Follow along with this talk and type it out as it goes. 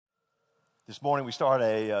This morning we start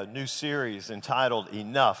a new series entitled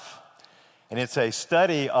Enough, and it's a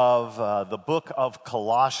study of the book of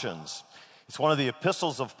Colossians. It's one of the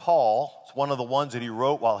epistles of Paul. It's one of the ones that he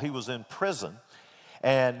wrote while he was in prison,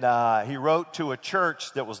 and he wrote to a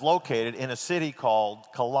church that was located in a city called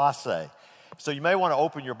Colossae. So you may want to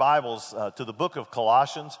open your Bibles to the book of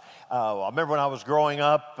Colossians. I remember when I was growing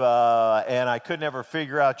up and I could never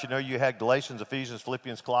figure out, you had Galatians, Ephesians,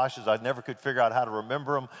 Philippians, Colossians. I never could figure out how to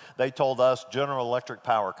remember them. They told us General Electric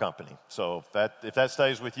Power Company. So if that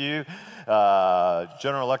stays with you,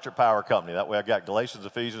 General Electric Power Company. That way I got Galatians,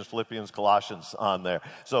 Ephesians, Philippians, Colossians on there.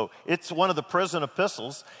 So it's one of the prison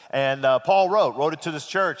epistles. And Paul wrote it to this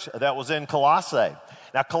church that was in Colossae.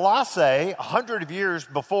 Now, Colossae, 100 years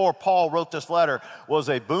before Paul wrote this letter, was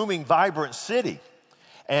a booming, vibrant city.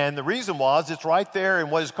 And the reason was it's right there in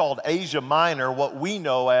what is called Asia Minor, what we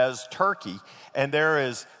know as Turkey. And there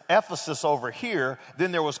is Ephesus over here,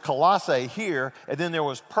 then there was Colossae here, and then there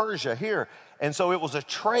was Persia here. And so it was a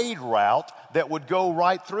trade route that would go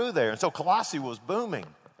right through there. And so Colossae was booming.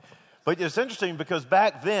 But it's interesting because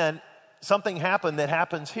back then, something happened that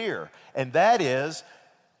happens here. And that is,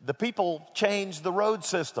 the people changed the road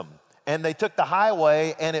system, and they took the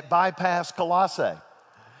highway, and it bypassed Colossae.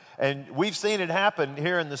 And we've seen it happen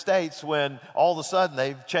here in the States when all of a sudden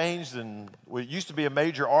they've changed, and what used to be a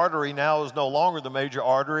major artery now is no longer the major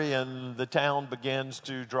artery, and the town begins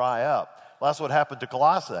to dry up. Well, that's what happened to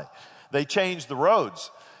Colossae. They changed the roads.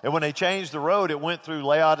 And when they changed the road, it went through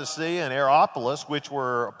Laodicea and Hierapolis, which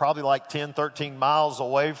were probably like 10, 13 miles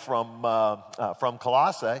away from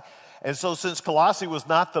Colossae. And so since Colossae was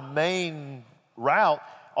not the main route,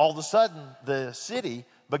 all of a sudden the city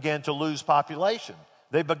began to lose population.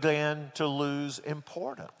 They began to lose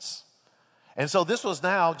importance. And so this was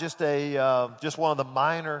now just one of the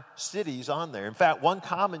minor cities on there. In fact, one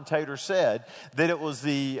commentator said that it was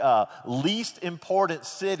the least important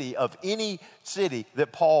city of any city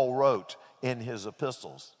that Paul wrote in his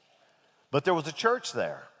epistles. But there was a church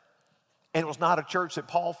there, and it was not a church that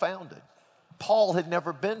Paul founded. Paul had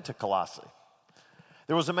never been to Colossae.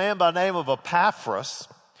 There was a man by the name of Epaphras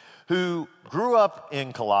who grew up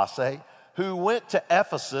in Colossae, who went to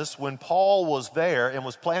Ephesus when Paul was there and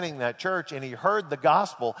was planting that church, and he heard the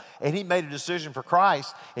gospel, and he made a decision for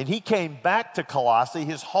Christ, and he came back to Colossae,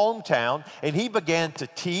 his hometown, and he began to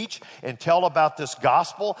teach and tell about this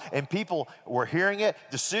gospel, and people were hearing it,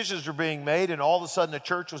 decisions were being made, and all of a sudden the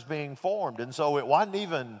church was being formed. And so it wasn't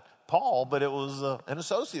even Paul, but it was an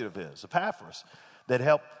associate of his, Epaphras, that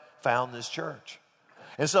helped found this church.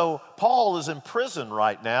 And so Paul is in prison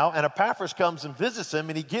right now, and Epaphras comes and visits him,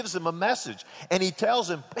 and he gives him a message, and he tells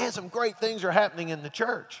him, man, some great things are happening in the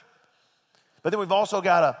church. But then we've also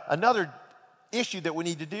got another issue that we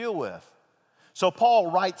need to deal with. So Paul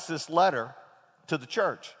writes this letter to the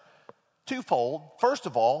church, twofold. First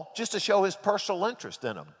of all, just to show his personal interest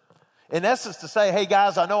in them. In essence, to say, hey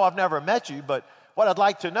guys, I know I've never met you, but what I'd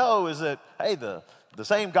like to know is that, hey, the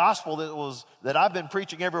same gospel that I've been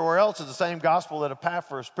preaching everywhere else is the same gospel that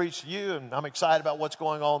Epaphras preached to you, and I'm excited about what's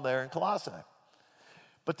going on there in Colossae.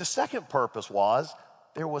 But the second purpose was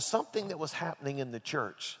there was something that was happening in the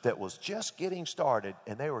church that was just getting started,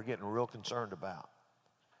 and they were getting real concerned about.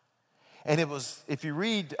 And it was, if you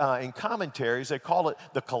read in commentaries, they call it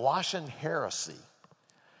the Colossian heresy.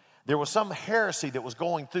 There was some heresy that was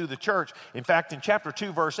going through the church. In fact, in chapter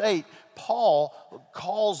 2, verse 8, Paul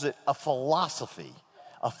calls it a philosophy.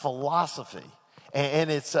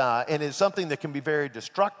 And it's something that can be very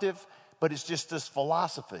destructive, but it's just this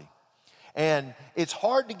philosophy. And it's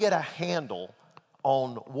hard to get a handle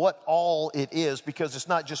on what all it is because it's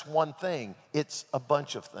not just one thing, it's a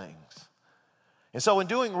bunch of things. And so in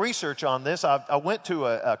doing research on this, I went to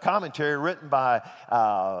a commentary written by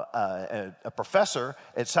a professor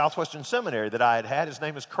at Southwestern Seminary that I had. His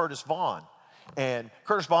name is Curtis Vaughan. And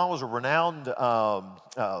Curtis Vaughan was a renowned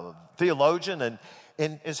theologian.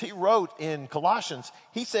 And as he wrote in Colossians,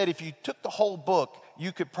 he said if you took the whole book,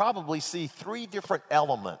 you could probably see three different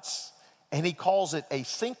elements. And he calls it a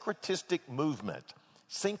syncretistic movement.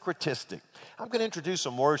 Syncretistic. I'm going to introduce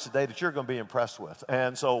some words today that you're going to be impressed with.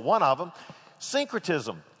 And so one of them,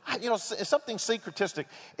 syncretism. Something syncretistic,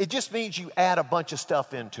 it just means you add a bunch of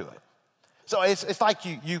stuff into it. So it's like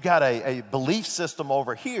you got a belief system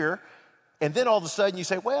over here, and then all of a sudden you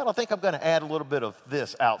say, well, I think I'm going to add a little bit of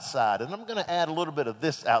this outside, and I'm going to add a little bit of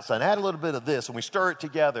this outside, and add a little bit of this, and we stir it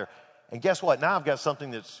together, and guess what? Now I've got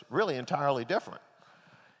something that's really entirely different.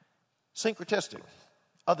 Syncretistic.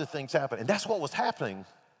 Other things happen, and that's what was happening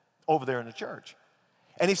over there in the church.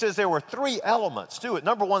 And he says there were three elements to it.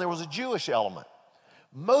 Number one, there was a Jewish element.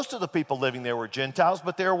 Most of the people living there were Gentiles,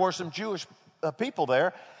 but there were some Jewish people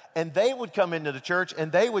there. and they would come into the church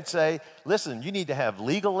and they would say, listen, you need to have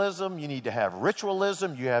legalism, you need to have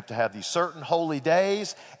ritualism, you have to have these certain holy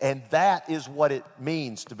days, and that is what it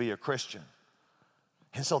means to be a Christian.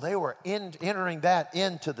 And so they were entering that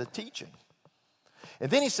into the teaching.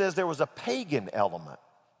 And then he says there was a pagan element.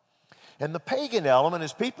 And the pagan element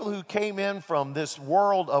is people who came in from this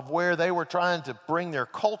world of where they were trying to bring their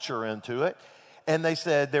culture into it. And they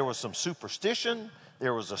said there was some superstition,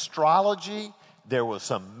 there was astrology, there was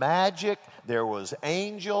some magic, there was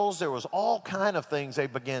angels, there was all kind of things they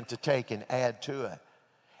began to take and add to it.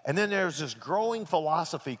 And then there's this growing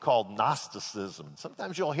philosophy called Gnosticism.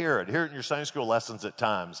 Sometimes you'll hear it in your Sunday school lessons at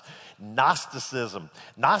times. Gnosticism.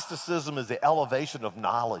 Gnosticism is the elevation of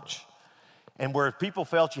knowledge. And where people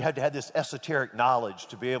felt you had to have this esoteric knowledge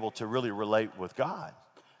to be able to really relate with God.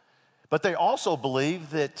 But they also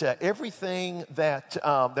believed that everything that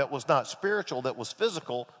was not spiritual, that was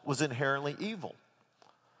physical, was inherently evil.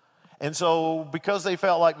 And so because they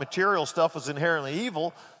felt like material stuff was inherently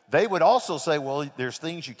evil, they would also say, well, there's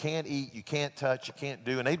things you can't eat, you can't touch, you can't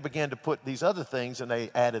do. And they began to put these other things, and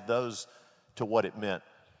they added those to what it meant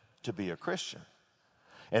to be a Christian.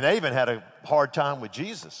 And they even had a hard time with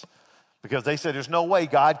Jesus because they said there's no way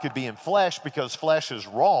God could be in flesh because flesh is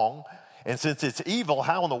wrong. And since it's evil,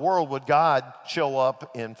 how in the world would God show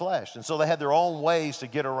up in flesh? And so they had their own ways to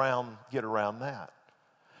get around that.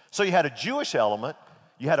 So you had a Jewish element,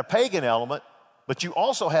 you had a pagan element, but you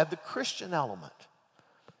also had the Christian element.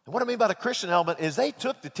 And what I mean by the Christian element is they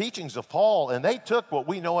took the teachings of Paul and they took what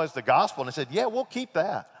we know as the gospel and they said, yeah, we'll keep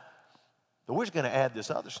that. But we're just going to add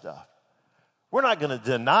this other stuff. We're not going to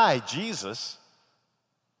deny Jesus.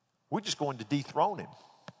 We're just going to dethrone him.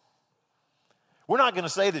 We're not going to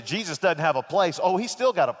say that Jesus doesn't have a place. Oh, he's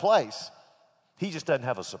still got a place. He just doesn't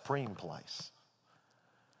have a supreme place.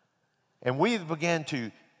 And we began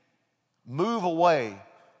to move away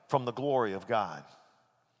from the glory of God.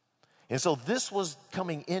 And so this was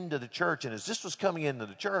coming into the church. And as this was coming into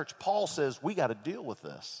the church, Paul says we got to deal with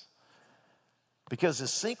this. Because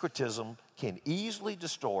this syncretism can easily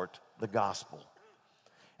distort the gospel.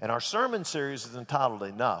 And our sermon series is entitled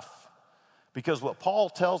Enough. Because what Paul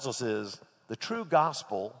tells us is the true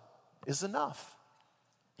gospel is enough.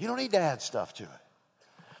 You don't need to add stuff to it.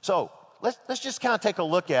 So let's just kind of take a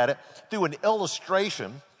look at it through an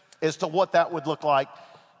illustration as to what that would look like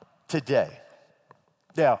today.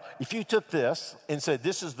 Now, if you took this and said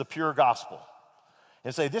this is the pure gospel,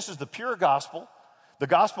 and say this is the pure gospel, the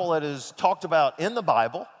gospel that is talked about in the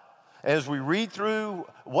Bible, as we read through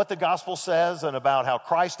what the gospel says and about how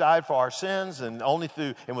Christ died for our sins and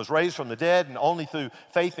was raised from the dead, and only through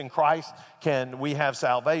faith in Christ can we have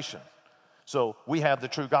salvation. So we have the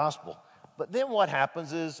true gospel. But then what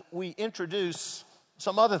happens is we introduce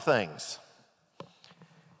some other things.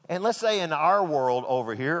 And let's say in our world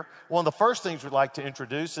over here, one of the first things we'd like to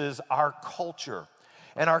introduce is our culture.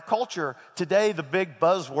 And our culture, today the big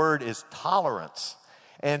buzzword is tolerance.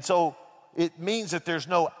 And so it means that there's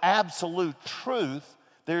no absolute truth,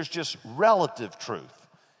 there's just relative truth.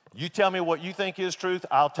 You tell me what you think is truth,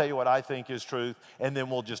 I'll tell you what I think is truth, and then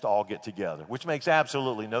we'll just all get together, which makes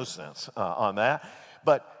absolutely no sense on that.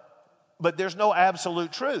 But there's no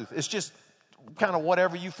absolute truth. It's just kind of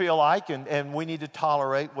whatever you feel like, and we need to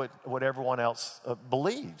tolerate what everyone else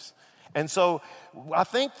believes. And so I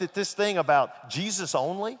think that this thing about Jesus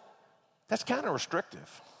only, that's kind of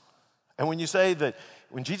restrictive. And when you say that,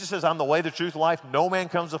 when Jesus says, I'm the way, the truth, life, no man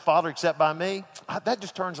comes to the Father except by me, that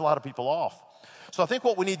just turns a lot of people off. So I think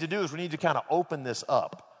what we need to do is we need to kind of open this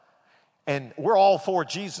up. And we're all for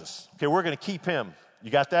Jesus. Okay, we're going to keep him.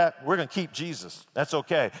 You got that? We're going to keep Jesus. That's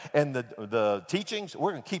okay. And the teachings,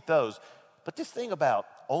 we're going to keep those. But this thing about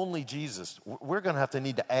only Jesus, we're going to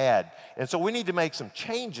need to add. And so we need to make some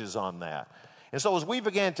changes on that. And so as we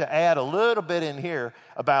began to add a little bit in here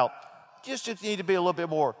about just need to be a little bit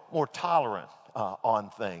more tolerant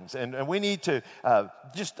on things. And we need to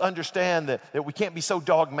just understand that we can't be so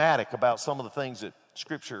dogmatic about some of the things that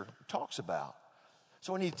Scripture talks about.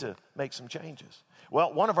 So we need to make some changes.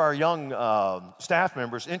 Well, one of our young staff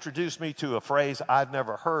members introduced me to a phrase I've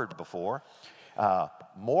never heard before,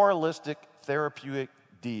 moralistic therapeutic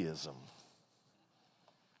deism.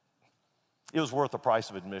 It was worth the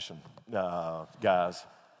price of admission, guys.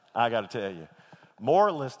 I got to tell you.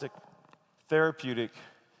 Moralistic therapeutic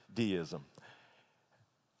deism.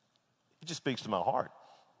 It just speaks to my heart.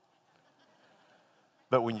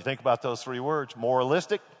 But when you think about those three words,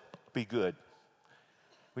 moralistic, be good.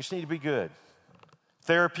 We just need to be good.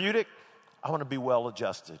 Therapeutic, I want to be well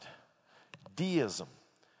adjusted. Deism.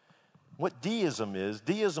 What deism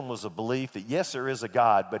was a belief that yes, there is a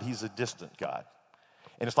God, but he's a distant God.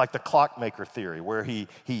 And it's like the clockmaker theory, where he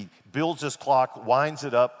builds this clock, winds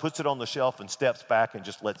it up, puts it on the shelf, and steps back and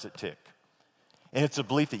just lets it tick. And it's a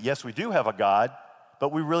belief that, yes, we do have a God,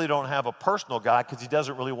 but we really don't have a personal God because he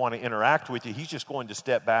doesn't really want to interact with you. He's just going to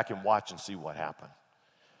step back and watch and see what happens.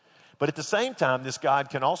 But at the same time, this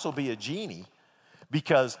God can also be a genie,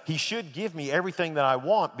 because he should give me everything that I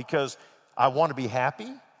want, because I want to be happy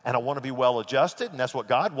and I want to be well adjusted, and that's what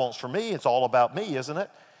God wants for me. It's all about me, isn't it?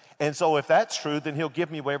 And so if that's true, then he'll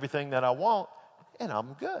give me everything that I want, and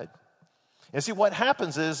I'm good. And see, what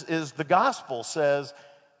happens is the gospel says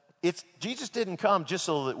Jesus didn't come just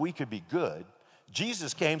so that we could be good.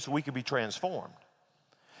 Jesus came so we could be transformed.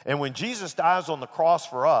 And when Jesus dies on the cross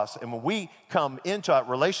for us, and when we come into a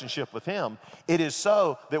relationship with him, it is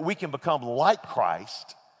so that we can become like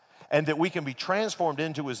Christ, and that we can be transformed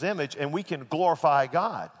into his image, and we can glorify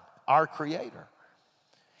God, our creator.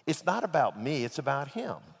 It's not about me, it's about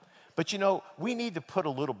him. But we need to put a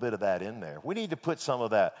little bit of that in there. We need to put some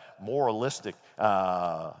of that moralistic,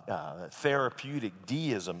 therapeutic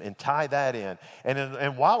deism and tie that in.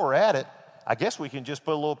 And while we're at it, I guess we can just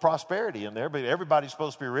put a little prosperity in there, but everybody's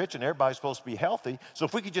supposed to be rich and everybody's supposed to be healthy. So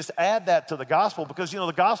if we could just add that to the gospel, because,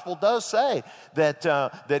 the gospel does say that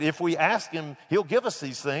if we ask him, he'll give us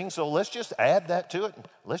these things. So let's just add that to it.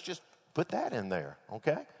 Let's just put that in there,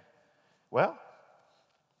 okay? Well,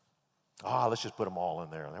 let's just put them all in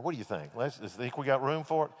there. What do you think? Think we got room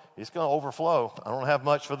for it? It's going to overflow. I don't have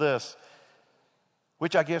much for this,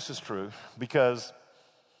 which I guess is true, because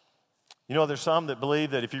there's some that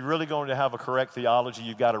believe that if you're really going to have a correct theology,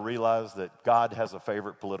 you've got to realize that God has a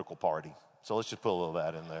favorite political party. So let's just put a little of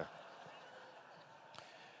that in there.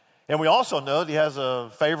 And we also know that he has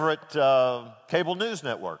a favorite cable news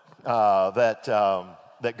network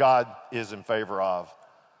that God is in favor of.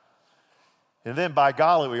 And then, by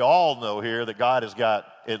golly, we all know here that God has got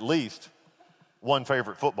at least one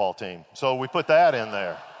favorite football team. So we put that in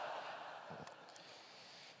there.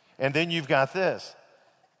 And then you've got this.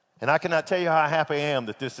 And I cannot tell you how happy I am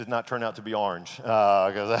that this did not turn out to be orange,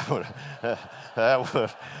 because I'd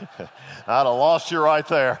have lost you right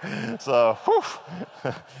there. So,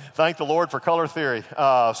 thank the Lord for color theory.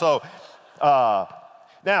 Now,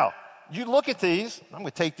 you look at these. I'm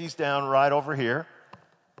going to take these down right over here.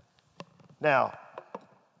 Now,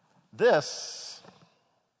 this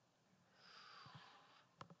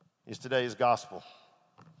is today's gospel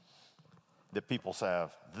that people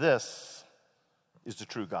have. This is the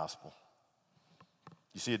true gospel.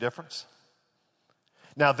 You see a difference?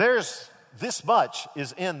 Now, there's this much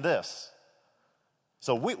is in this.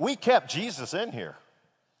 So we kept Jesus in here.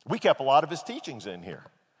 We kept a lot of his teachings in here.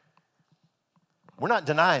 We're not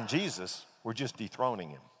denying Jesus. We're just dethroning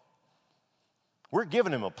him. We're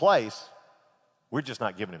giving him a place. We're just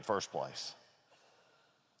not giving him first place.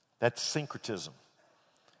 That's syncretism.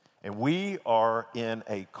 And we are in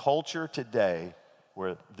a culture today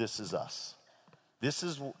where this is us. This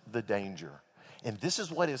is the danger. And this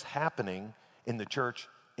is what is happening in the church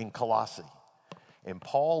in Colossae. And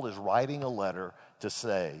Paul is writing a letter to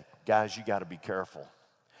say, guys, you got to be careful.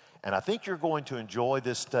 And I think you're going to enjoy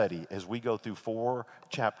this study as we go through 4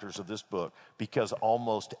 chapters of this book, because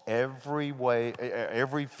almost every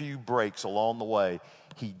few breaks along the way,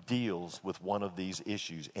 he deals with one of these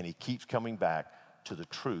issues, and he keeps coming back to the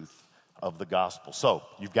truth of the gospel. So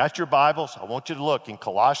you've got your Bibles. I want you to look in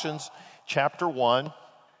Colossians chapter 1,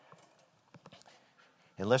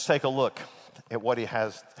 and let's take a look at what he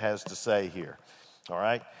has to say here. All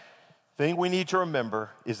right? Thing we need to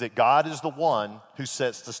remember is that God is the one who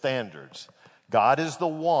sets the standards. God is the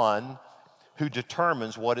one who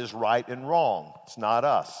determines what is right and wrong. It's not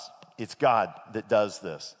us. It's God that does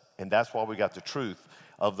this. And that's why we got the truth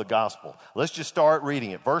of the gospel. Let's just start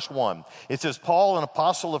reading it. Verse 1. It says, Paul, an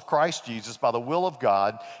apostle of Christ Jesus, by the will of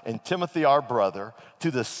God, and Timothy, our brother,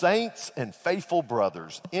 to the saints and faithful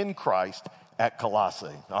brothers in Christ at Colossae.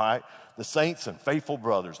 All right? The saints and faithful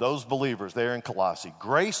brothers, those believers there in Colossae.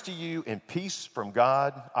 Grace to you and peace from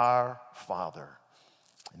God our Father.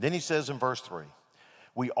 And then he says in verse 3,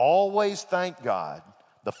 we always thank God,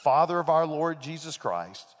 the Father of our Lord Jesus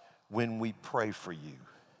Christ, when we pray for you.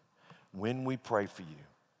 When we pray for you.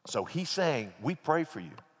 So he's saying, we pray for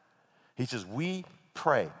you. He says, we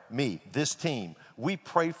pray, me, this team, we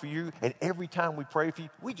pray for you, and every time we pray for you,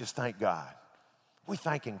 we just thank God. We're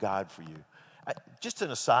thanking God for you. Just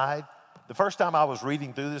an aside, the first time I was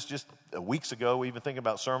reading through this just weeks ago, even thinking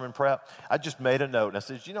about sermon prep, I just made a note, and I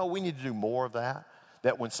said, we need to do more of that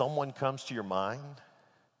when someone comes to your mind,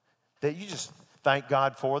 that you just thank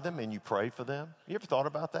God for them and you pray for them. You ever thought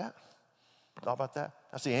about that?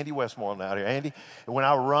 I see Andy Westmoreland out here. Andy, when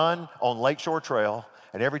I run on Lakeshore Trail,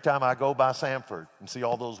 and every time I go by Sanford and see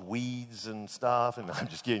all those weeds and stuff, and I'm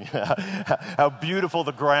just kidding, how beautiful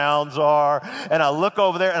the grounds are, and I look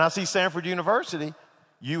over there and I see Sanford University,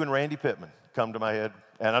 you and Randy Pittman come to my head.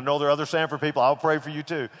 And I know there are other Sanford people, I'll pray for you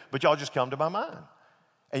too, but y'all just come to my mind.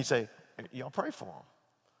 And you say, y'all pray for them.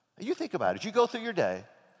 You think about it. You go through your day,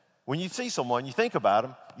 when you see someone, you think about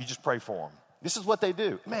them, you just pray for them. This is what they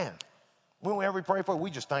do. Man, whenever we pray for you,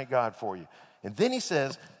 we just thank God for you. And then he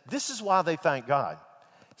says, this is why they thank God.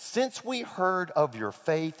 Since we heard of your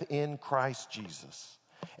faith in Christ Jesus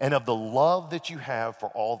and of the love that you have for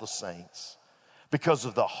all the saints, because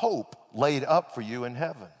of the hope laid up for you in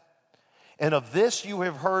heaven. And of this you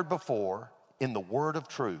have heard before in the word of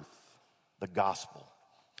truth, the gospel,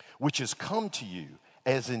 which has come to you,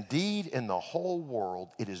 as indeed in the whole world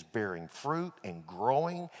it is bearing fruit and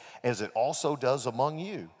growing, as it also does among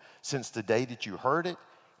you, since the day that you heard it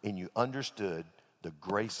and you understood the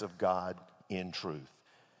grace of God in truth.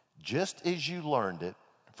 Just as you learned it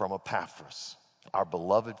from Epaphras, our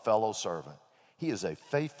beloved fellow servant. He is a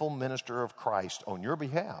faithful minister of Christ on your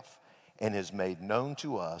behalf and has made known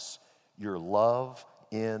to us your love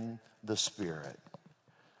in the Spirit.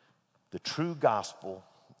 The true gospel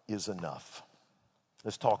is enough.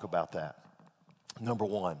 Let's talk about that. Number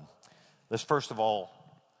one, let's first of all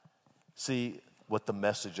see what the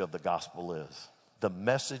message of the gospel is. The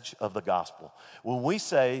message of the gospel. When we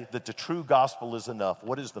say that the true gospel is enough,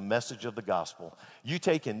 what is the message of the gospel? You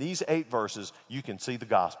take in these 8 verses, you can see the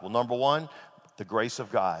gospel. Number one, the grace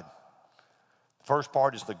of God. First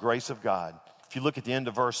part is the grace of God. If you look at the end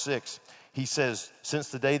of verse 6, he says, since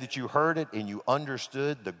the day that you heard it and you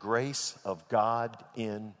understood the grace of God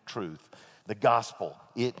in truth. The gospel,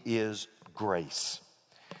 it is grace.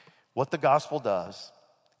 What the gospel does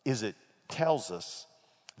is it tells us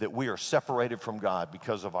that we are separated from God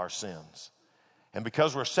because of our sins. And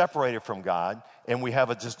because we're separated from God and we have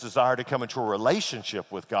this desire to come into a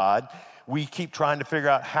relationship with God, we keep trying to figure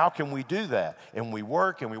out how can we do that. And we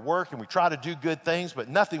work and we work and we try to do good things, but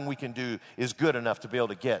nothing we can do is good enough to be able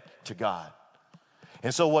to get to God.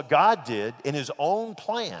 And so what God did in his own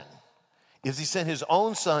plan is he sent his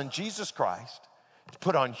own son, Jesus Christ, to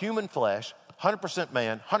put on human flesh, 100%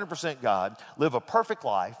 man, 100% God, live a perfect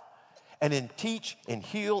life, and then teach and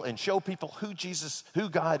heal and show people who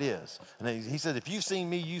God is. And he said, if you've seen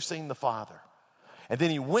me, you've seen the Father. And then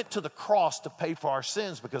he went to the cross to pay for our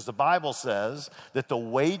sins because the Bible says that the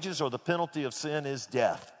wages or the penalty of sin is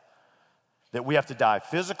death. That we have to die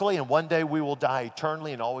physically and one day we will die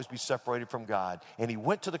eternally and always be separated from God. And he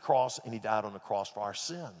went to the cross and he died on the cross for our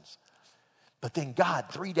sins. But then God,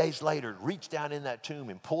 3 days later, reached down in that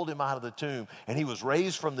tomb and pulled him out of the tomb, and he was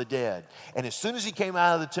raised from the dead. And as soon as he came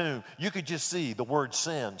out of the tomb, you could just see the word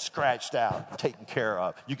sin scratched out, taken care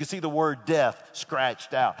of. You could see the word death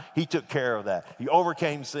scratched out. He took care of that. He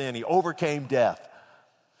overcame sin. He overcame death.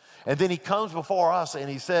 And then he comes before us and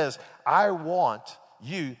he says, I want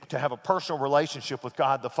you to have a personal relationship with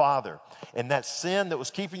God the Father. And that sin that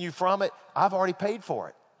was keeping you from it, I've already paid for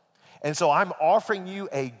it. And so I'm offering you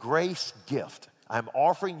a grace gift. I'm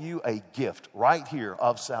offering you a gift right here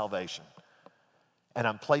of salvation. And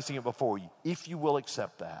I'm placing it before you. If you will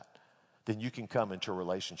accept that, then you can come into a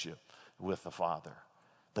relationship with the Father.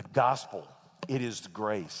 The gospel, it is the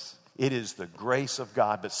grace. It is the grace of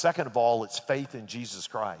God. But second of all, it's faith in Jesus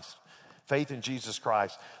Christ. Faith in Jesus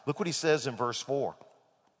Christ. Look what he says in verse 4.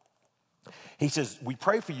 He says, we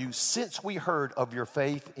pray for you since we heard of your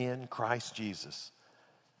faith in Christ Jesus.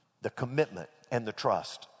 The commitment and the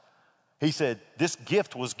trust. He said, this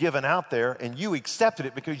gift was given out there and you accepted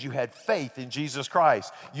it because you had faith in Jesus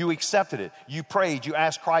Christ. You accepted it. You prayed. You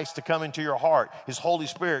asked Christ to come into your heart. His Holy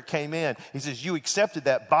Spirit came in. He says, you accepted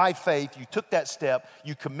that by faith. You took that step.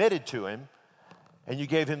 You committed to him and you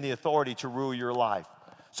gave him the authority to rule your life.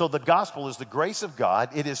 So the gospel is the grace of God.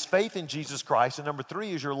 It is faith in Jesus Christ. And number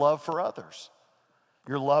 3 is your love for others.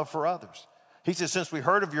 Your love for others. He says, since we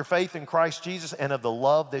heard of your faith in Christ Jesus and of the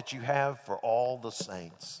love that you have for all the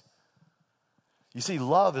saints. You see,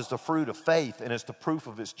 love is the fruit of faith and it's the proof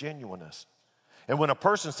of its genuineness. And when a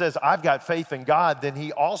person says, I've got faith in God, then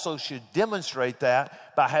he also should demonstrate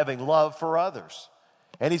that by having love for others.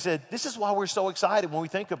 And he said, this is why we're so excited when we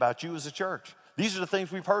think about you as a church. These are the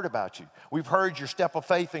things we've heard about you. We've heard your step of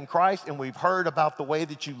faith in Christ and we've heard about the way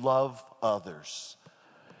that you love others.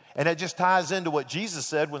 And it just ties into what Jesus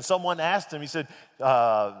said when someone asked him, he said,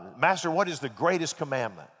 Master, what is the greatest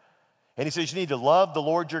commandment? And he says, you need to love the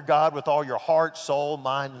Lord your God with all your heart, soul,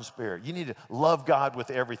 mind, and spirit. You need to love God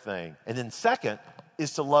with everything. And then second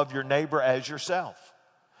is to love your neighbor as yourself.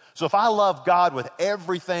 So if I love God with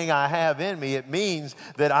everything I have in me, it means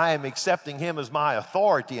that I am accepting him as my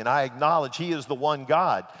authority and I acknowledge he is the one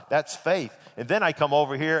God. That's faith. And then I come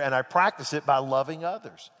over here and I practice it by loving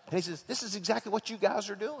others. And he says, this is exactly what you guys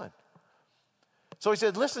are doing. So he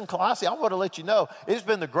said, listen, Colossae, I want to let you know, it's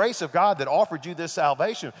been the grace of God that offered you this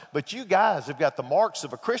salvation, but you guys have got the marks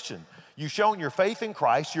of a Christian. You've shown your faith in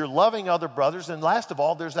Christ, you're loving other brothers, and last of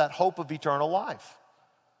all, there's that hope of eternal life.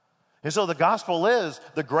 And so the gospel is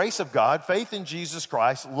the grace of God, faith in Jesus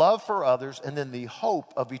Christ, love for others, and then the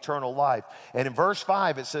hope of eternal life. And in verse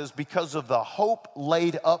 5, it says, because of the hope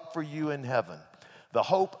laid up for you in heaven. The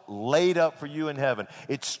hope laid up for you in heaven.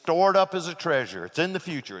 It's stored up as a treasure. It's in the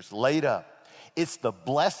future. It's laid up. It's the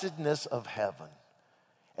blessedness of heaven.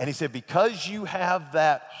 And he said, because you have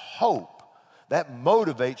that hope, that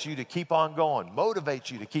motivates you to keep on going, motivates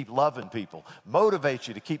you to keep loving people, motivates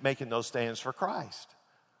you to keep making those stands for Christ.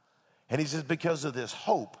 And he says, because of this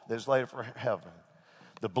hope that is laid up for heaven,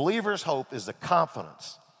 the believer's hope is the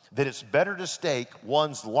confidence that it's better to stake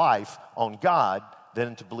one's life on God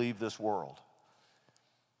than to believe this world.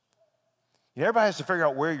 You know, everybody has to figure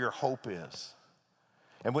out where your hope is.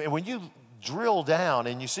 And when you drill down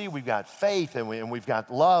and you see we've got faith and we've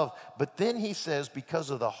got love, but then he says, because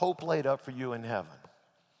of the hope laid up for you in heaven,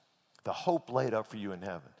 the hope laid up for you in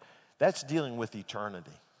heaven, that's dealing with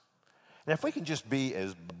eternity. And if we can just be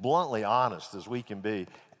as bluntly honest as we can be,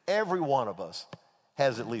 every one of us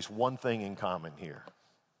has at least one thing in common here,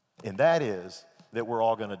 and that is that we're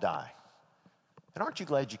all going to die. And aren't you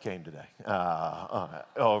glad you came today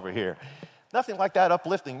over here? Nothing like that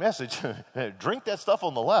uplifting message. Drink that stuff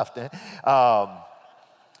on the left.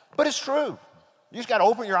 But it's true. You just got to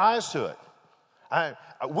open your eyes to it.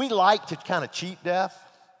 We like to kind of cheat death.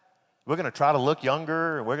 We're going to try to look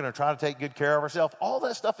younger, and we're going to try to take good care of ourselves. All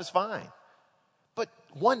that stuff is fine. But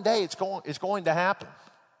one day it's going to happen.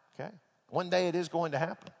 Okay? One day it is going to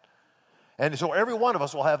happen. And so every one of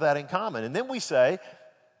us will have that in common. And then we say,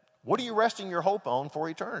 what are you resting your hope on for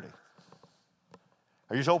eternity?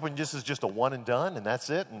 Are you just hoping this is just a one and done and that's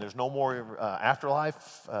it and there's no more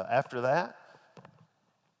afterlife after that?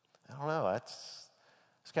 I don't know.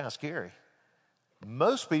 It's kind of scary.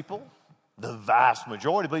 Most people, the vast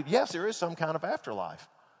majority, believe, yes, there is some kind of afterlife.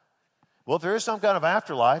 Well, if there is some kind of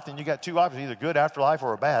afterlife, then you got two options, either good afterlife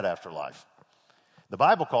or a bad afterlife. The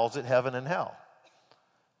Bible calls it heaven and hell.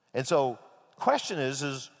 And so the question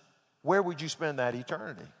is where would you spend that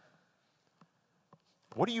eternity?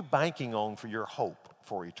 What are you banking on for your hope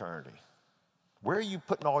for eternity? Where are you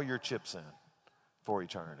putting all your chips in for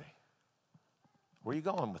eternity? Where are you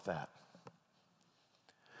going with that?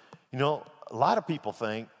 You know, a lot of people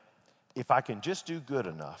think if I can just do good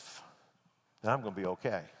enough, then I'm going to be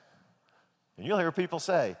okay. And you'll hear people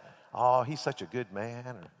say, oh, he's such a good man,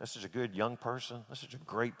 or that's such a good young person, that's such a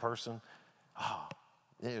great person. Oh,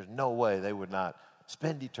 there's no way they would not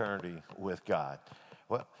spend eternity with God.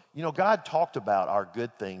 Well, you know, God talked about our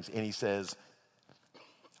good things, and he says,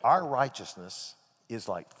 our righteousness is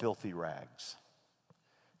like filthy rags.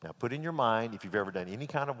 Now, put in your mind, if you've ever done any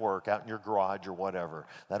kind of work out in your garage or whatever,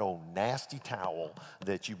 that old nasty towel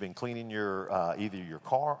that you've been cleaning your either your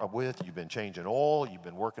car with, you've been changing oil, you've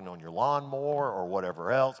been working on your lawnmower or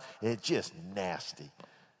whatever else, it's just nasty.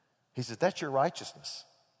 He says, that's your righteousness.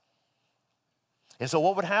 And so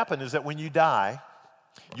what would happen is that when you die,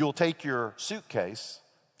 you'll take your suitcase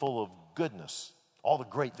full of goodness, all the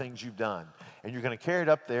great things you've done, and you're going to carry it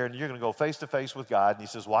up there, and you're going to go face to face with God, and he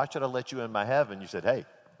says, why should I let you in my heaven? You said, hey,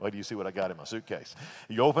 what do you see what I got in my suitcase?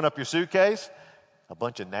 You open up your suitcase, a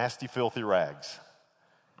bunch of nasty, filthy rags.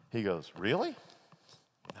 He goes, really?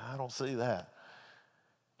 No, I don't see that.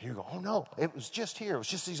 You go, oh no, it was just here. It was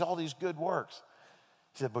just all these good works.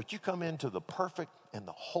 He said, but you come into the perfect and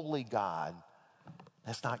the holy God,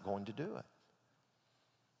 that's not going to do it.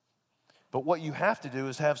 But what you have to do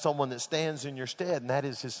is have someone that stands in your stead, and that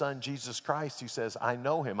is his son, Jesus Christ, who says, I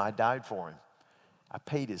know him, I died for him. I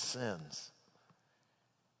paid his sins.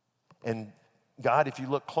 And God, if you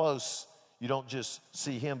look close, you don't just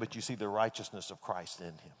see him, but you see the righteousness of Christ in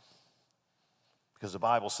him. Because the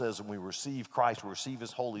Bible says when we receive Christ, we receive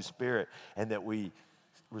his Holy Spirit, and that we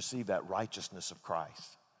receive that righteousness of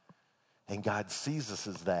Christ. And God sees us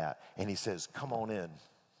as that, and he says, come on in.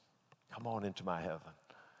 Come on into my heaven.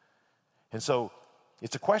 And so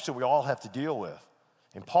it's a question we all have to deal with.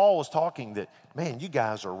 And Paul was talking that, man, you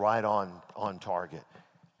guys are right on target.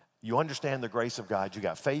 You understand the grace of God. You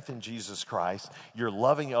got faith in Jesus Christ. You're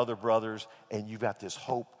loving other brothers, and you've got this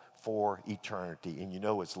hope for eternity. And you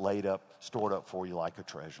know it's laid up, stored up for you like a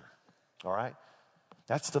treasure. All right?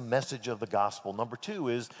 That's the message of the gospel. Number two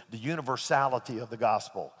is the universality of the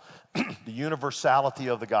gospel. The universality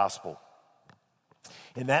of the gospel.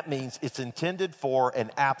 And that means it's intended for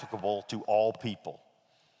and applicable to all people.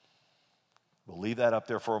 We'll leave that up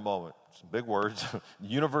there for a moment. Some big words.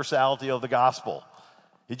 Universality of the gospel.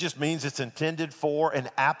 It just means it's intended for and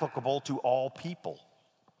applicable to all people.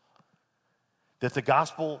 That the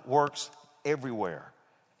gospel works everywhere.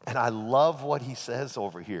 And I love what he says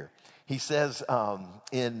over here. He says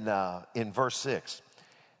in verse 6,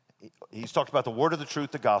 he's talked about the word of the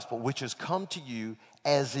truth, the gospel, which has come to you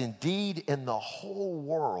as indeed in the whole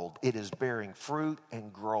world it is bearing fruit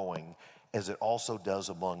and growing as it also does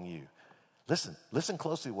among you. Listen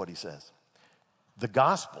closely to what he says. The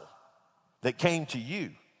gospel that came to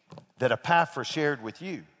you, that Epaphras shared with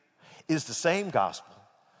you, is the same gospel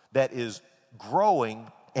that is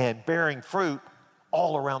growing and bearing fruit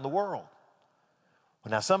all around the world.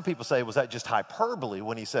 Now, some people say, was that just hyperbole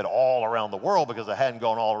when he said all around the world because it hadn't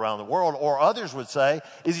gone all around the world? Or others would say,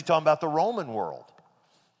 is he talking about the Roman world?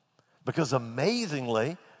 Because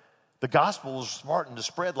amazingly, the gospel was starting to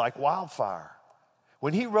spread like wildfire.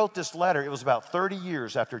 When he wrote this letter, it was about 30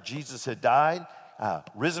 years after Jesus had died,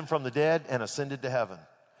 risen from the dead, and ascended to heaven.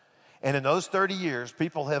 And in those 30 years,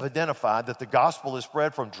 people have identified that the gospel is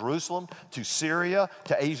spread from Jerusalem to Syria,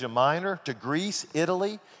 to Asia Minor, to Greece,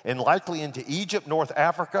 Italy, and likely into Egypt, North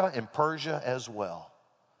Africa, and Persia as well.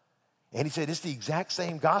 And he said it's the exact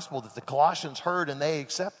same gospel that the Colossians heard and they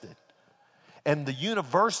accepted. And the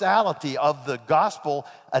universality of the gospel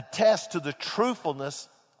attests to the truthfulness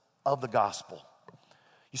of the gospel.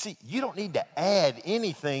 You see, you don't need to add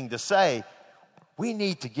anything to say,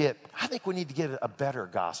 I think we need to get a better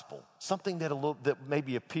gospel, something that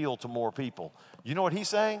maybe appeal to more people. You know what he's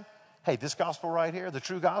saying? Hey, this gospel right here, the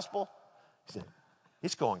true gospel, he said,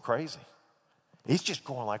 it's going crazy. It's just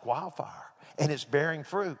going like wildfire, and it's bearing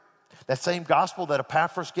fruit. That same gospel that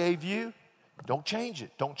Epaphras gave you, don't change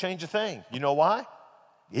it. Don't change a thing. You know why?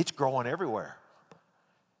 It's growing everywhere.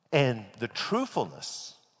 And the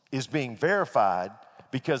truthfulness is being verified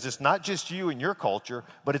because it's not just you and your culture,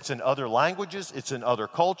 but it's in other languages, it's in other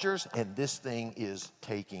cultures, and this thing is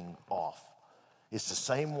taking off. It's the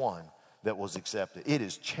same one that was accepted. It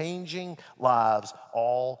is changing lives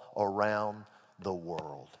all around the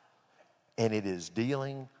world. And it is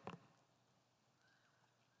dealing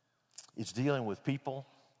with people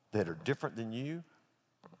that are different than you,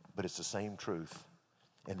 but it's the same truth.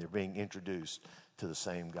 And they're being introduced to the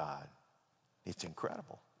same God. It's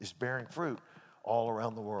incredible. It's bearing fruit all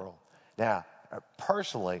around the world. Now,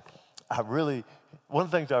 personally, one of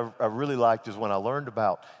the things I really liked is when I learned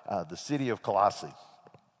about the city of Colossae.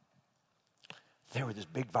 They were this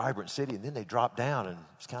big, vibrant city, and then they dropped down, and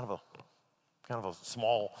it's kind of a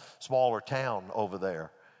smaller town over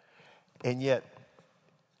there. And yet,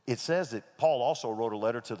 it says that Paul also wrote a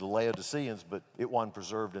letter to the Laodiceans, but it wasn't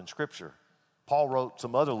preserved in Scripture. Paul wrote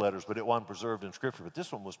some other letters, but it wasn't preserved in Scripture. But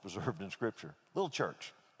this one was preserved in Scripture. Little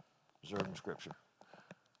church. Preserved in Scripture.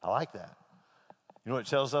 I like that. You know what it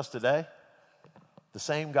tells us today? The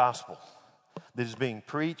same gospel that is being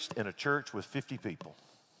preached in a church with 50 people.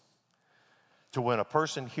 To when a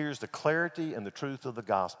person hears the clarity and the truth of the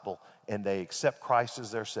gospel and they accept Christ as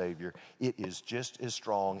their Savior, it is just as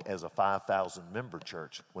strong as a 5,000 member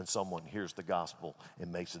church when someone hears the gospel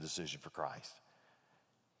and makes a decision for Christ.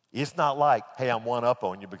 It's not like, hey, I'm one up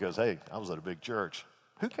on you because, hey, I was at a big church.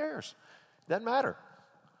 Who cares? Doesn't matter.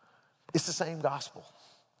 It's the same gospel.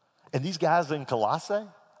 And these guys in Colossae,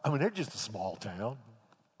 they're just a small town.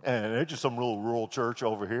 And they're just some little rural church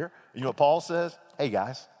over here. You know what Paul says? Hey,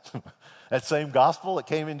 guys, that same gospel that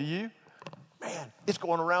came into you, man, it's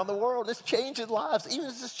going around the world. It's changing lives, even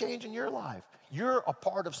as it's changing your life. You're a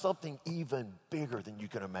part of something even bigger than you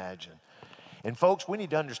can imagine. And folks, we need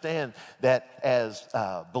to understand that as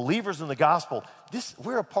believers in the gospel,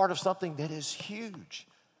 we're a part of something that is huge.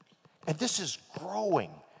 And this is growing.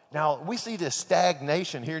 Now, we see this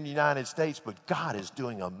stagnation here in the United States, but God is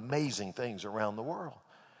doing amazing things around the world.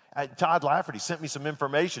 Todd Lafferty sent me some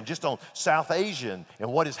information just on South Asia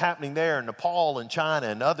and what is happening there in Nepal and China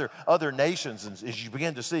and other nations. And as you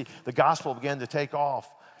begin to see, the gospel began to take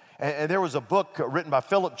off. And there was a book written by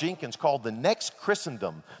Philip Jenkins called The Next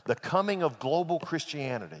Christendom, The Coming of Global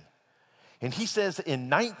Christianity. And he says in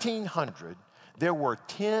 1900, there were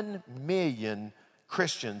 10 million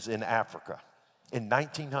Christians in Africa. In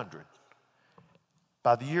 1900.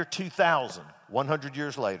 By the year 2000, 100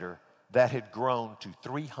 years later, that had grown to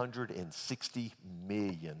 360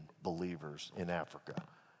 million believers in Africa.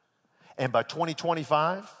 And by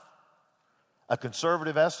 2025, a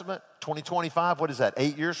conservative estimate, 2025, what is that,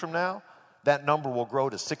 8 years from now? That number will grow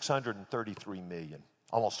to 633 million.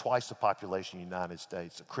 almost twice the population of the United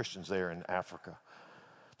States, the Christians there in Africa.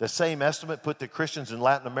 The same estimate put that Christians in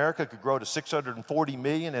Latin America could grow to 640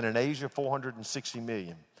 million and in Asia 460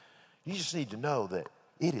 million. You just need to know that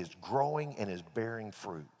it is growing and is bearing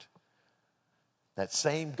fruit. That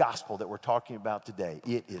same gospel that we're talking about today,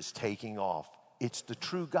 it is taking off. It's the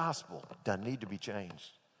true gospel. It doesn't need to be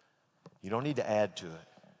changed. You don't need to add to it.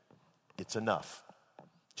 It's enough,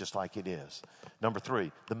 just like it is. Number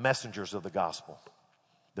 3, the messengers of the gospel.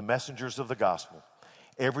 The messengers of the gospel.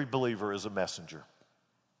 Every believer is a messenger.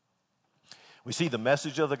 We see the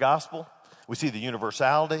message of the gospel. We see the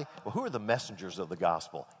universality. Well, who are the messengers of the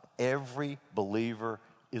gospel? Every believer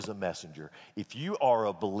is a messenger. If you are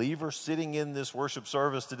a believer sitting in this worship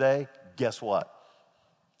service today, guess what?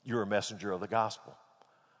 You're a messenger of the gospel.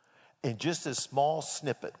 In just a small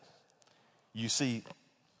snippet, you see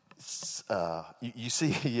such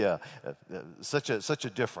a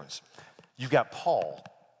difference. You've got Paul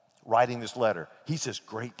writing this letter. He's this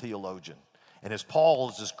great theologian. And as Paul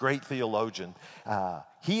is this great theologian,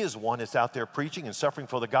 he is one that's out there preaching and suffering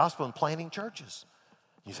for the gospel and planting churches.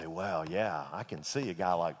 You say, well, yeah, I can see a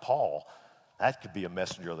guy like Paul. That could be a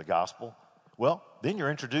messenger of the gospel. Well, then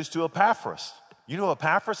you're introduced to Epaphras. You know who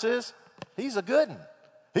Epaphras is? He's a good one.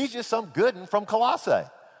 He's just some good one from Colossae.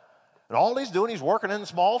 And all he's doing, he's working in a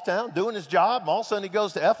small town, doing his job. And all of a sudden he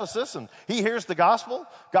goes to Ephesus and he hears the gospel.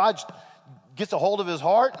 God gets a hold of his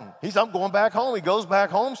heart and he says, I'm going back home. He goes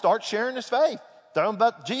back home, starts sharing his faith. Tell him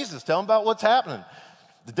about Jesus. Tell him about what's happening.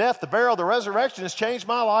 The death, the burial, the resurrection has changed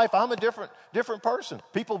my life. I'm a different person.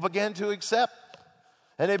 People began to accept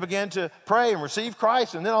and they began to pray and receive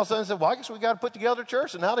Christ. And then all of a sudden they said, well, I guess we got to put together a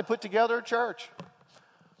church. And now they put together a church.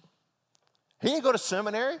 He didn't go to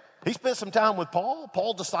seminary. He spent some time with Paul.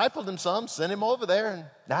 Paul discipled him some, sent him over there, and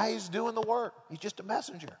now he's doing the work. He's just a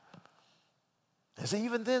messenger. And so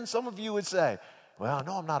even then, some of you would say, well, I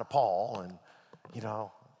know I'm not a Paul, and, you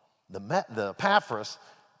know, the Epaphras,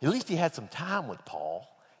 at least he had some time with Paul,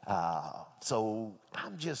 so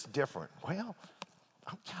I'm just different. Well,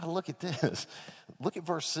 I'm kind of look at this. Look at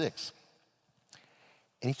verse 6.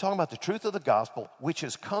 And he's talking about the truth of the gospel, which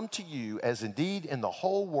has come to you, as indeed in the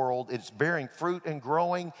whole world it's bearing fruit and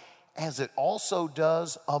growing, as it also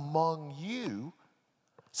does among you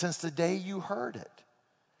since the day you heard it.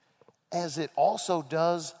 As it also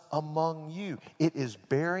does among you. It is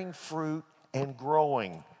bearing fruit and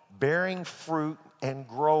growing. Bearing fruit and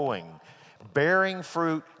growing. Bearing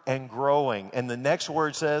fruit and growing. And the next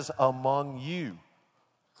word says, among you.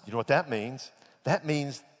 You know what that means? That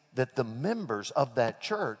means that the members of that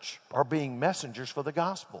church are being messengers for the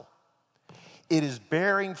gospel. It is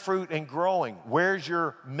bearing fruit and growing. Where's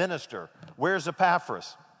your minister? Where's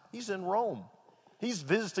Epaphras? He's in Rome. He's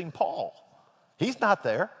visiting Paul. He's not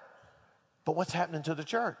there. But what's happening to the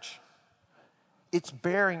church? It's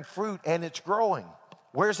bearing fruit and it's growing.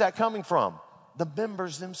 Where's that coming from? The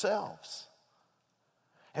members themselves.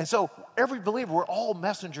 And so every believer, we're all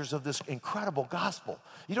messengers of this incredible gospel.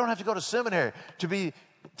 You don't have to go to seminary to be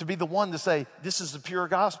the one to say, this is the pure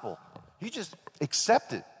gospel. You just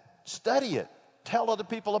accept it, study it, tell other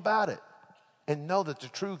people about it, and know that the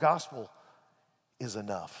true gospel is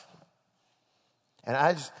enough. And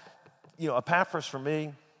Epaphras for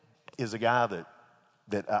me is a guy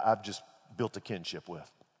that I've just built a kinship with.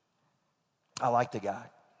 I like the guy.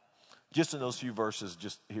 Just in those few verses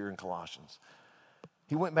just here in Colossians.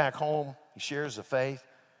 He went back home, he shares the faith.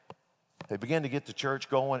 They begin to get the church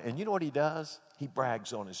going, and you know what he does? He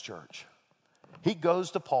brags on his church. He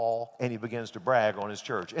goes to Paul and he begins to brag on his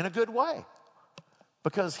church in a good way.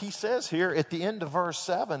 Because he says here at the end of verse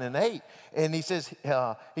 7 and 8, and he says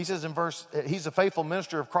in verse, he's a faithful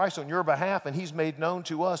minister of Christ on your behalf, and he's made known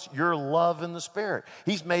to us your love in the Spirit.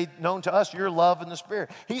 He's made known to us your love in the Spirit.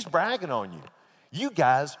 He's bragging on you. You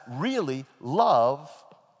guys really love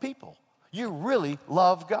people. You really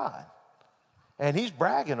love God. And he's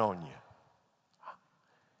bragging on you.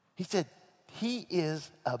 He said, he is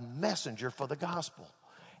a messenger for the gospel.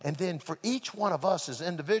 And then for each one of us as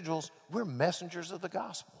individuals, we're messengers of the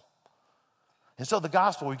gospel. And so the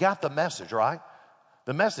gospel, we got the message, right?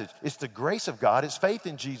 The message, it's the grace of God, it's faith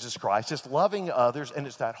in Jesus Christ, it's loving others, and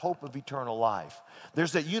it's that hope of eternal life.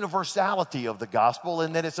 There's that universality of the gospel,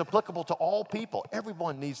 and that it's applicable to all people.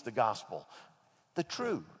 Everyone needs the gospel, the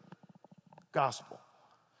true gospel.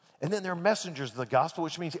 And then there are messengers of the gospel,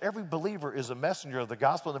 which means every believer is a messenger of the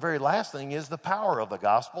gospel. And the very last thing is the power of the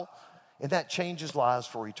gospel, and that changes lives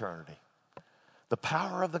for eternity. The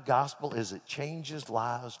power of the gospel is it changes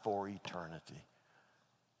lives for eternity.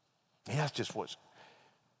 And that's just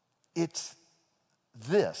it's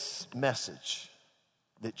this message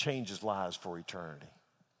that changes lives for eternity.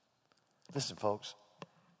 Listen, folks,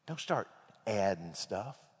 Don't start adding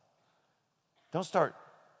stuff. Don't start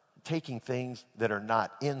taking things that are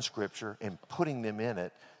not in Scripture and putting them in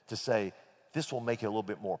it to say, this will make it a little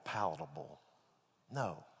bit more palatable.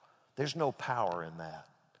 No, there's no power in that.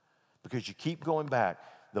 Because you keep going back.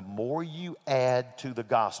 The more you add to the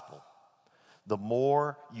gospel, the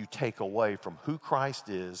more you take away from who Christ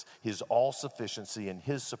is, his all-sufficiency and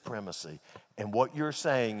his supremacy. And what you're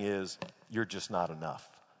saying is, you're just not enough.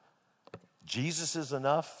 Jesus is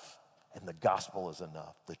enough, and the gospel is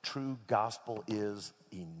enough. The true gospel is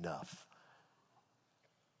enough.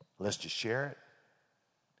 Let's just share it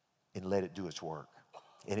and let it do its work.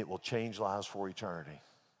 And it will change lives for eternity.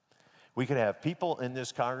 We could have people in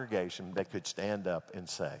this congregation that could stand up and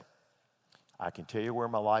say, I can tell you where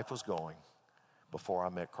my life was going before I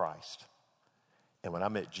met Christ. And when I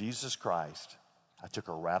met Jesus Christ, I took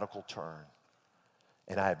a radical turn.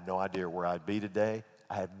 And I have no idea where I'd be today.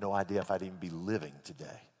 I have no idea if I'd even be living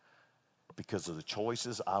today because of the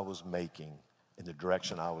choices I was making in the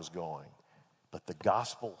direction I was going. But the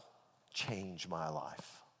gospel changed my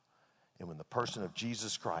life. And when the person of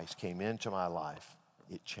Jesus Christ came into my life,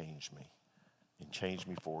 it changed me and changed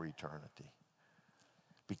me for eternity.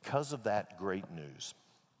 Because of that great news,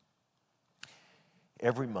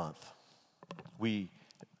 every month we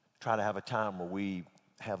try to have a time where we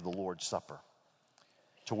have the Lord's Supper,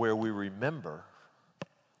 to where we remember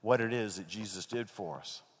what it is that Jesus did for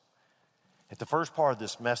us. At the first part of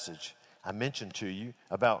this message, I mentioned to you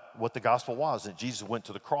about what the gospel was, that Jesus went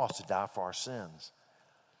to the cross to die for our sins.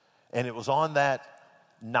 And it was on that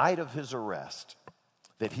night of his arrest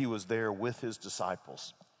that he was there with his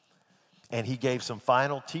disciples. And he gave some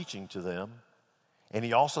final teaching to them. And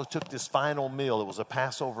he also took this final meal. It was a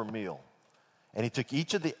Passover meal. And he took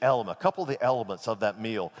each of the elements, a couple of the elements of that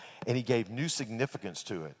meal, and he gave new significance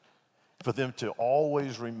to it for them to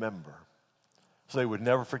always remember. So they would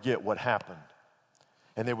never forget what happened.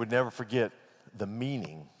 And they would never forget the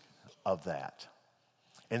meaning of that.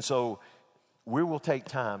 And so we will take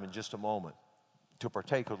time in just a moment to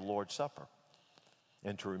partake of the Lord's Supper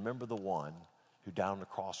and to remember the one who died on the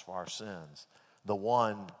cross for our sins, the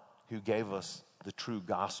one who gave us the true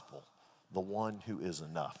gospel, the one who is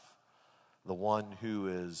enough, the one who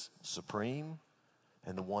is supreme,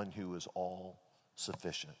 and the one who is all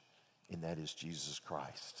sufficient, and that is Jesus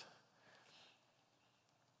Christ.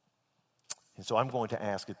 And so I'm going to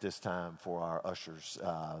ask at this time for our ushers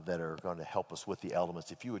that are going to help us with the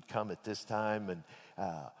elements. If you would come at this time, and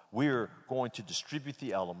we're going to distribute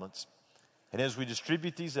the elements. And as we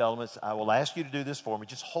distribute these elements, I will ask you to do this for me.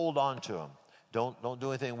 Just hold on to them. Don't do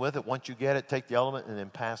anything with it. Once you get it, take the element and then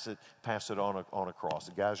pass it on across.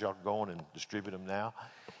 The guys, y'all go on and distribute them now.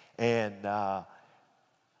 And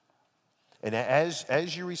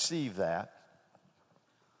as you receive that,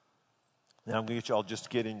 now I'm going to get y'all just to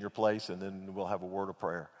get in your place, and then we'll have a word of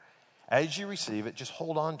prayer. As you receive it, just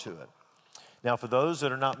hold on to it. Now, for those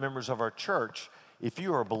that are not members of our church, if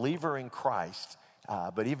you are a believer in Christ,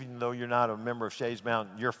 but even though you're not a member of Shades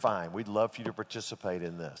Mountain, you're fine. We'd love for you to participate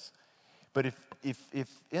in this. But if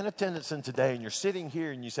in attendance in today and you're sitting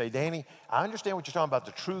here and you say, Danny, I understand what you're talking about,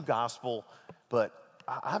 the true gospel, but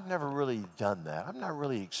I've never really done that. I've not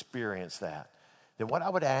really experienced that. Then what I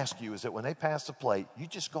would ask you is that when they pass the plate, you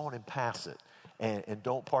just go on and pass it and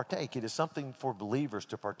don't partake. It is something for believers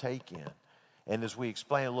to partake in. And as we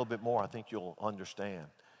explain a little bit more, I think you'll understand.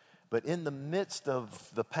 But in the midst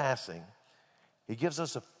of the passing, it gives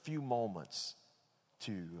us a few moments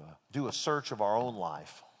to do a search of our own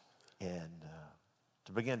life and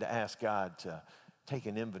to begin to ask God to take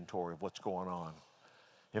an inventory of what's going on.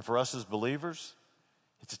 And for us as believers,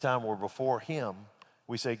 it's a time where before him,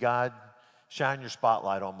 we say, God, shine your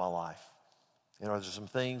spotlight on my life. And are there some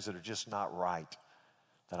things that are just not right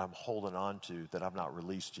that I'm holding on to, that I've not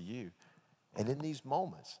released to you? And in these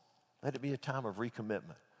moments, let it be a time of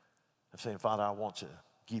recommitment, of saying, Father, I want to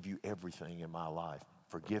give you everything in my life.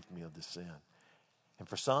 Forgive me of this sin. And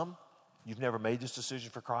for some, you've never made this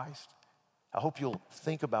decision for Christ. I hope you'll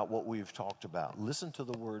think about what we've talked about. Listen to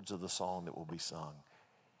the words of the song that will be sung.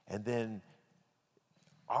 And then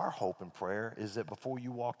our hope and prayer is that before you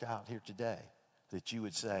walked out here today, that you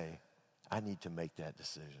would say, I need to make that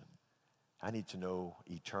decision. I need to know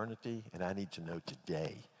eternity, and I need to know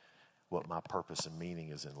today what my purpose and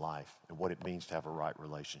meaning is in life and what it means to have a right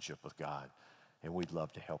relationship with God. And we'd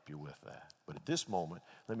love to help you with that. But at this moment,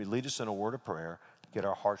 let me lead us in a word of prayer, get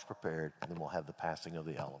our hearts prepared, and then we'll have the passing of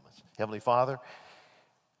the elements. Heavenly Father,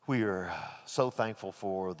 we are so thankful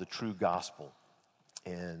for the true gospel.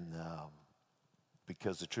 And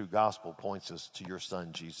because the true gospel points us to your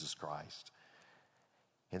Son, Jesus Christ.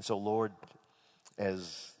 And so, Lord,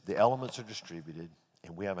 as the elements are distributed,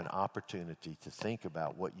 and we have an opportunity to think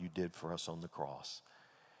about what you did for us on the cross.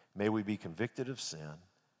 May we be convicted of sin,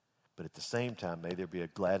 but at the same time, may there be a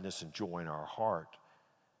gladness and joy in our heart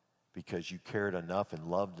because you cared enough and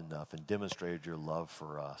loved enough and demonstrated your love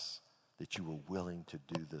for us that you were willing to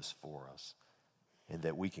do this for us and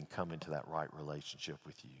that we can come into that right relationship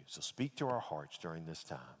with you. So speak to our hearts during this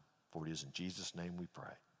time, for it is in Jesus' name we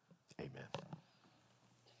pray. Amen.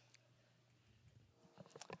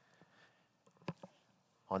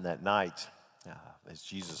 On that night, as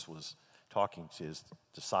Jesus was talking to his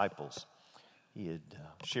disciples, he had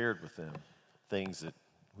shared with them things that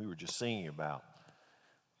we were just singing about,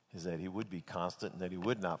 is that he would be constant and that he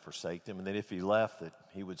would not forsake them, and that if he left, that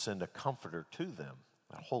he would send a comforter to them,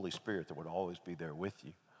 a Holy Spirit that would always be there with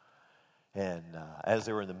you. And as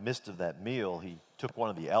they were in the midst of that meal, he took one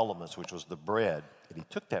of the elements, which was the bread, and he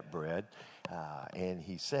took that bread and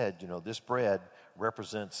he said, this bread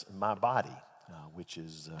represents my body, which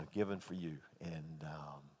is given for you, and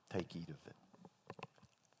take heed of it.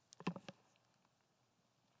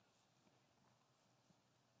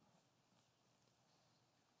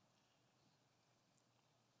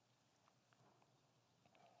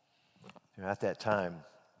 At that time,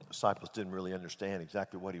 the disciples didn't really understand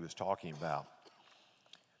exactly what he was talking about,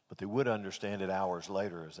 but they would understand it hours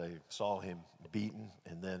later as they saw him beaten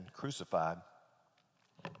and then crucified,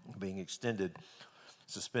 being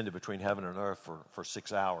suspended between heaven and earth for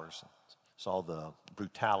 6 hours. Saw the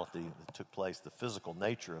brutality that took place, the physical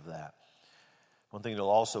nature of that. One thing they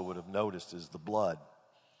also would have noticed is the blood.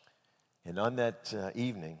 And on that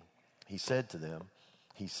evening, he said to them,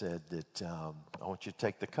 that I want you to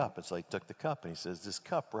take the cup. And so he took the cup, and he says, this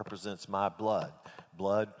cup represents my blood,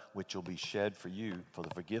 blood which will be shed for you for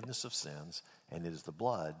the forgiveness of sins, and it is the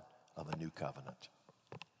blood of a new covenant.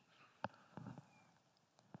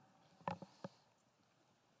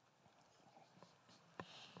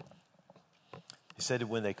 He said that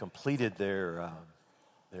when they completed their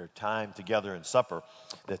time together in supper,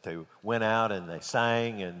 that they went out and they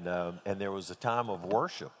sang, and there was a time of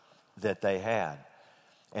worship that they had.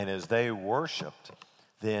 And as they worshiped,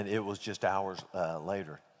 then it was just hours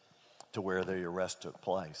later to where the arrest took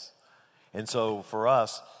place. And so for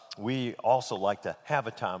us, we also like to have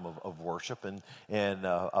a time of worship, and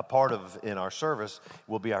a part of in our service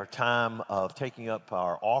will be our time of taking up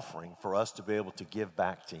our offering for us to be able to give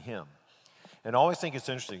back to him. And I always think it's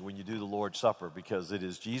interesting when you do the Lord's Supper, because it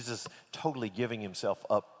is Jesus totally giving himself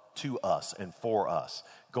up to us and for us,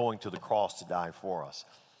 going to the cross to die for us.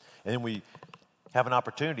 And then we have an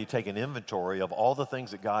opportunity to take an inventory of all the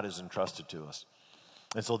things that God has entrusted to us.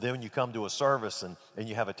 And so then when you come to a service and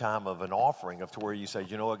you have a time of an offering to where you say,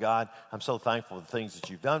 you know what, God, I'm so thankful for the things that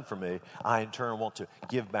you've done for me. I in turn want to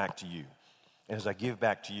give back to you. And as I give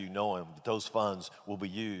back to you, knowing that those funds will be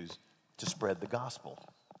used to spread the gospel,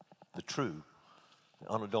 the true,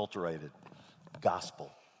 unadulterated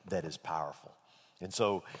gospel that is powerful. And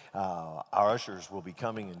so our ushers will be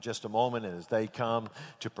coming in just a moment, and as they come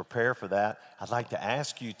to prepare for that, I'd like to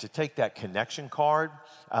ask you to take that connection card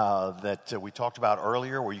that we talked about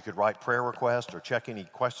earlier, where you could write prayer requests or check any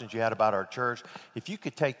questions you had about our church. If you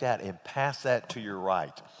could take that and pass that to your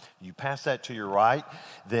right. You pass that to your right,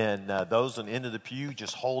 then those on the end of the pew,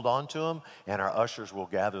 just hold on to them, and our ushers will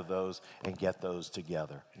gather those and get those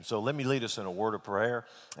together. And so let me lead us in a word of prayer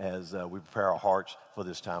as we prepare our hearts for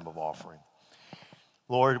this time of offering.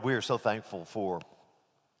 Lord, we are so thankful for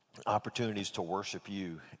opportunities to worship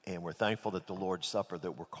you, and we're thankful that the Lord's Supper,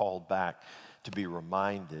 that we're called back to be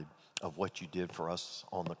reminded of what you did for us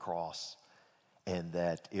on the cross, and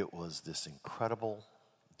that it was this incredible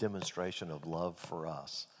demonstration of love for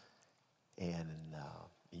us. And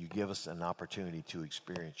you give us an opportunity to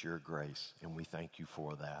experience your grace, and we thank you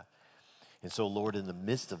for that. And so, Lord, in the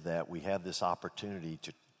midst of that, we have this opportunity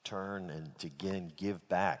to turn and to again give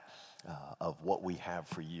back of what we have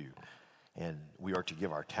for you. And we are to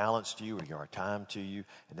give our talents to you, we give our time to you,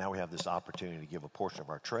 and now we have this opportunity to give a portion of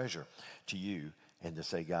our treasure to you and to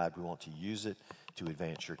say, God, we want to use it to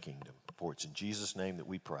advance your kingdom. For it's in Jesus' name that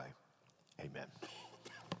we pray. Amen.